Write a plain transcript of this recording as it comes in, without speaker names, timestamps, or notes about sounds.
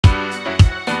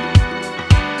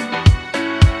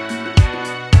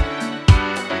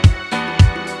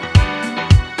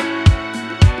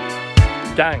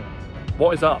Gang,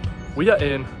 what is up? We are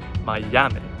in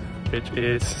Miami, which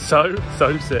is so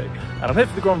sick. And I'm here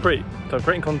for the Grand Prix, so I'm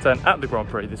creating content at the Grand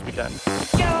Prix this weekend.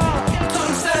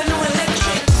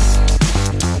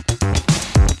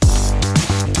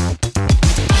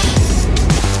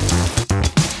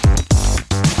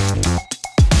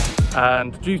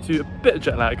 And due to a bit of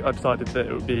jet lag, I decided that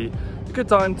it would be a good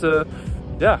time to,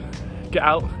 get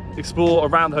out, explore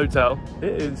around the hotel.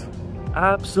 It is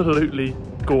absolutely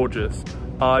gorgeous.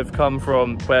 I've come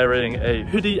from wearing a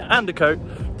hoodie and a coat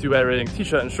to wearing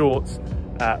t-shirt and shorts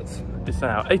it's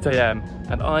now 8 AM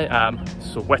and I am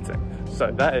sweating. So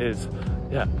that is,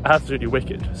 absolutely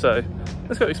wicked. So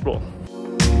let's go explore.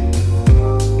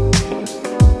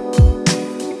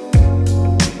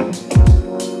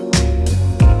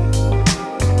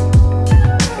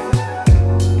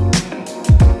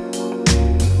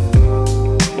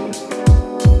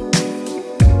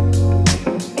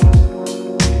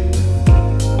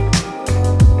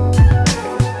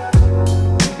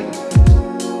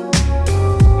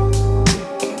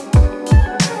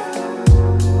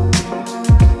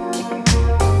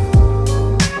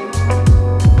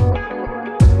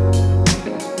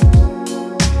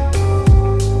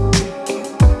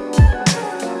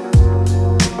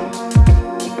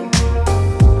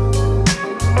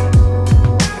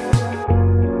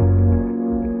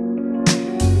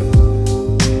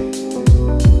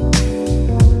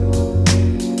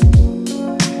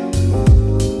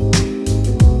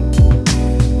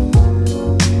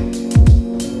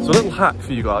 Hack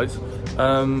for you guys,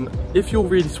 if you're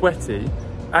really sweaty,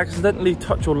 accidentally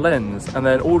touch your lens and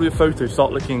then all your photos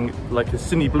start looking like a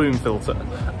Cine Bloom filter.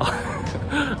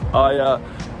 I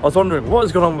was wondering what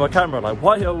is going on with my camera, like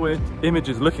why are my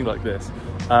images looking like this?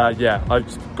 I've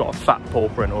just got a fat paw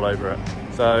print all over it.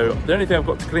 So the only thing I've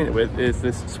got to clean it with is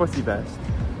this sweaty vest.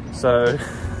 So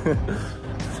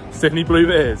Cine Bloom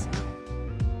it is.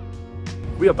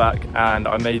 We are back and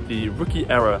I made the rookie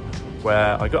error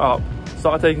where I got up,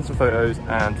 started taking some photos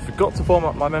and forgot to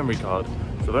format my memory card.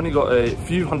 So I've only got a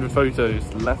few hundred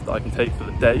photos left that I can take for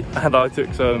the day. And I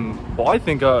took some, what I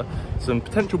think are some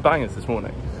potential bangers this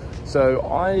morning. So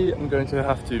I am going to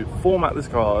have to format this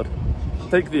card,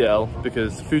 take the L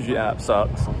because the Fuji app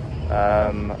sucks.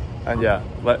 And yeah,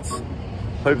 let's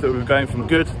hope that we're going from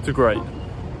good to great.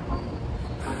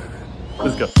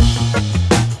 Let's go.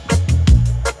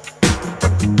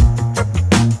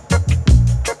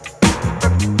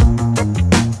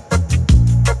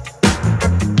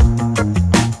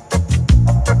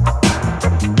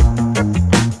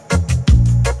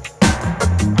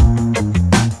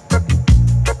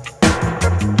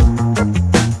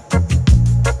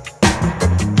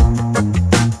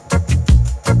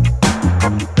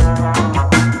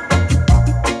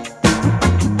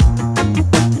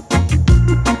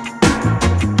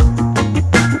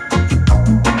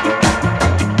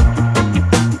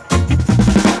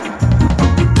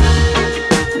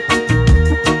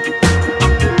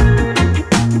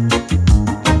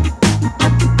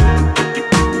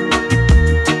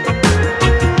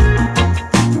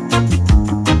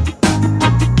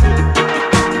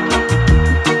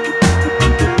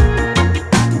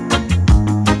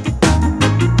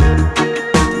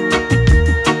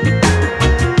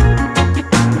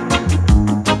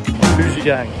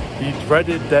 Gang, the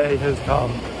dreaded day has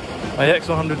come. My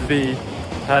X100v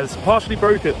has partially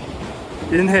broken.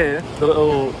 In here, the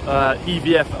little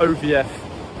EVF, OVF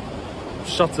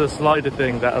shutter slider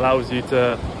thing that allows you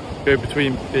to go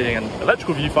between being an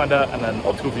electrical viewfinder and an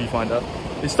optical viewfinder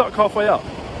is stuck halfway up.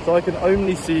 So I can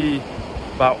only see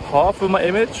about half of my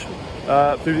image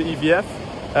through the EVF.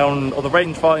 And on the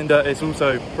rangefinder, it's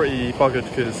also pretty buggered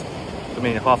because,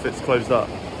 half it's closed up.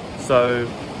 So,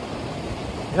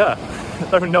 yeah. I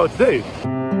don't really know what to do.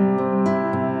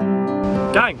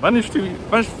 Gang, managed to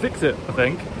fix it, I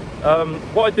think.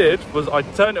 What I did was I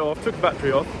turned it off, took the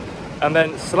battery off, and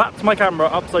then slapped my camera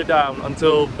upside down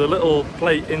until the little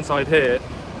plate inside here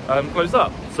closed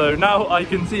up. So now I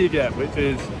can see again, which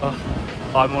is,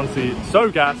 I'm honestly so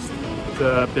gassed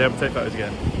to be able to take photos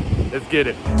again. Let's get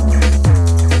it.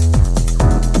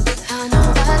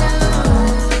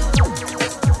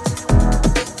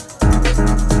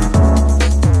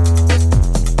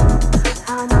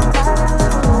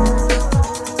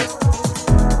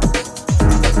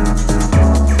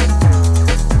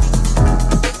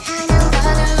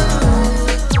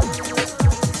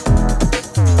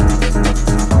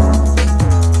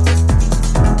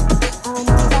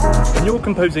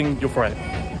 Composing your frame,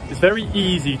 it's very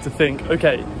easy to think,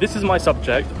 okay, this is my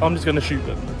subject, I'm just going to shoot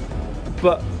them.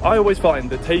 But I always find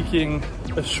that taking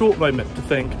a short moment to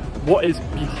think what is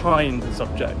behind the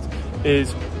subject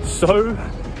is so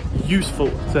useful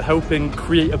to helping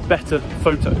create a better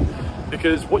photo.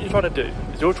 Because what you're trying to do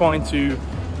is you're trying to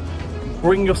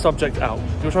bring your subject out.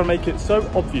 You're trying to make it so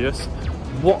obvious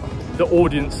what the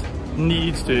audience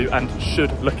needs to and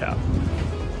should look at.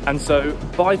 And so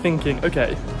by thinking,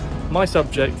 okay, my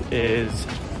subject is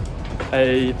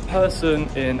a person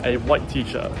in a white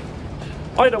t-shirt,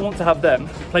 I don't want to have them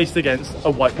placed against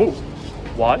a white wall.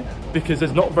 Why? Because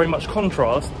there's not very much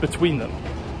contrast between them.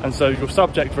 And so your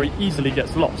subject very easily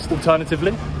gets lost.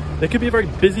 Alternatively, there could be a very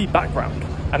busy background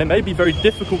and it may be very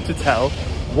difficult to tell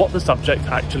what the subject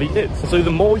actually is. So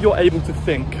the more you're able to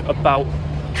think about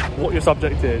what your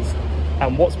subject is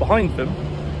and what's behind them,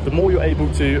 the more you're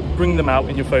able to bring them out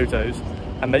in your photos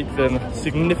and make them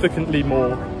significantly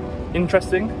more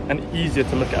interesting and easier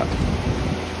to look at.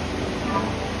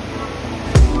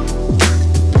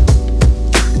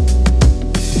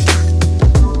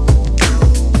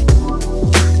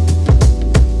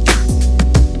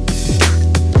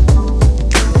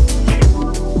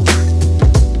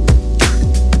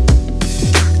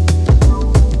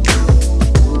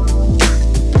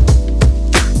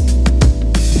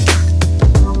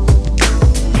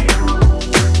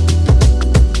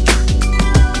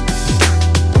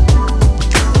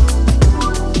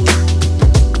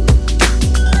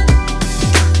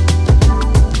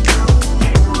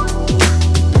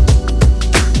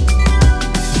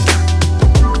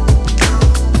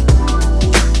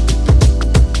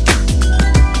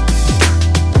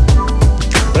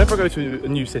 Whenever I go to a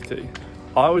new city,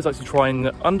 I always like to try and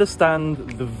understand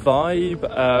the vibe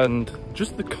and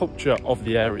just the culture of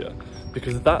the area,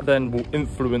 because that then will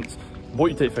influence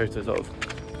what you take photos of,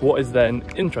 what is then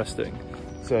interesting.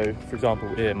 So for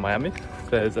example, in Miami,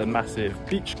 there's a massive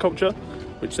beach culture,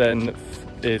 which then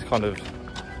is kind of,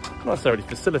 not necessarily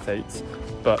facilitates,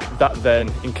 but that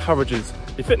then encourages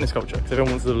a fitness culture because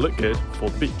everyone wants to look good for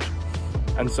the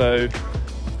beach. And so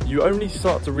you only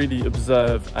start to really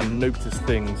observe and notice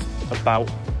things about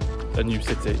a new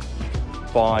city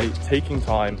by taking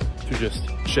time to just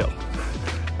chill.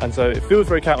 And so it feels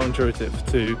very counterintuitive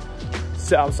to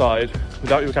sit outside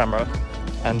without your camera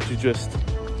and to just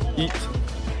eat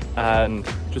and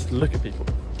just look at people,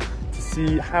 to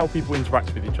see how people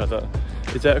interact with each other.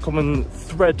 Is there a common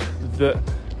thread that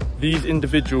these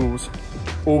individuals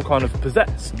all kind of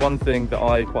possess? One thing that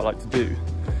I quite like to do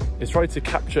is try to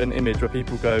capture an image where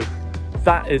people go,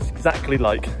 that is exactly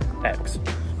like X.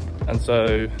 And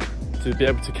so to be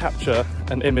able to capture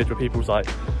an image where people's like,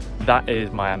 that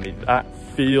is Miami, that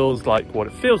feels like what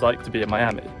it feels like to be in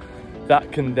Miami,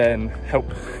 that can then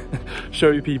help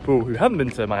show people who haven't been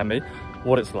to Miami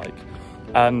what it's like.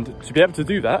 And to be able to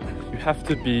do that, you have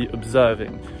to be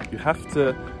observing. You have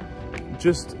to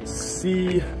just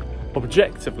see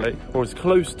objectively, or as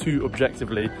close to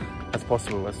objectively as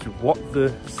possible, as to what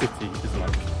the city is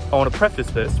like. I want to preface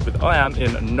this with I am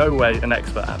in no way an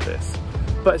expert at this,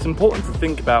 but it's important to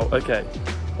think about, okay,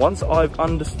 once I've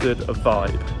understood a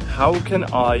vibe, how can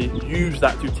I use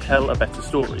that to tell a better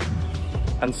story?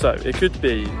 And so it could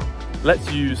be,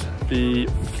 let's use the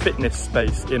fitness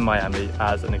space in Miami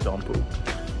as an example.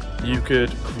 You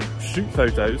could shoot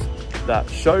photos that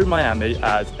show Miami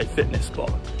as a fitness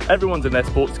spot. Everyone's in their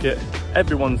sports kit,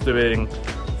 everyone's doing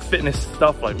fitness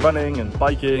stuff like running and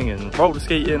biking and roller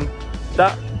skating.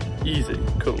 That easy,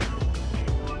 cool.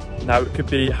 Now it could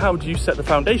be, how do you set the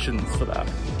foundations for that?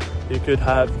 You could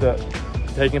have that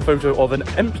taking a photo of an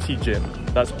empty gym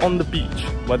that's on the beach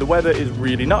where the weather is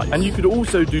really nice. And you could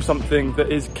also do something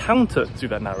that is counter to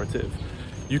that narrative.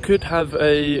 You could have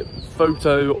a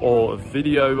photo or a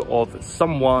video of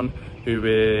someone who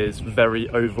is very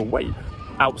overweight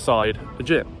outside a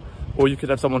gym. Or you could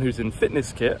have someone who's in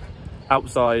fitness kit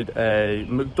outside a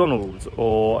McDonald's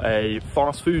or a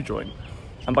fast food joint.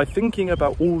 And by thinking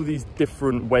about all these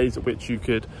different ways at which you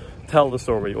could tell the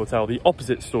story, or tell the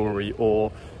opposite story,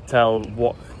 or tell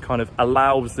what kind of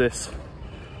allows this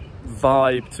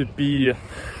vibe to be,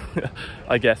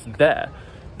 I guess, there,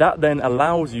 that then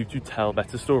allows you to tell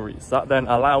better stories. That then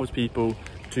allows people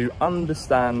to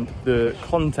understand the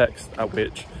context at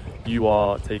which you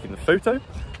are taking the photo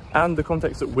and the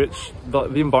context at which the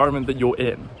environment that you're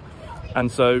in.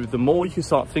 And so the more you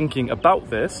start thinking about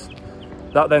this,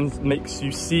 that then makes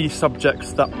you see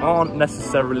subjects that aren't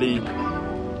necessarily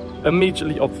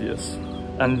immediately obvious.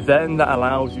 And then that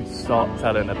allows you to start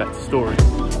telling a better story.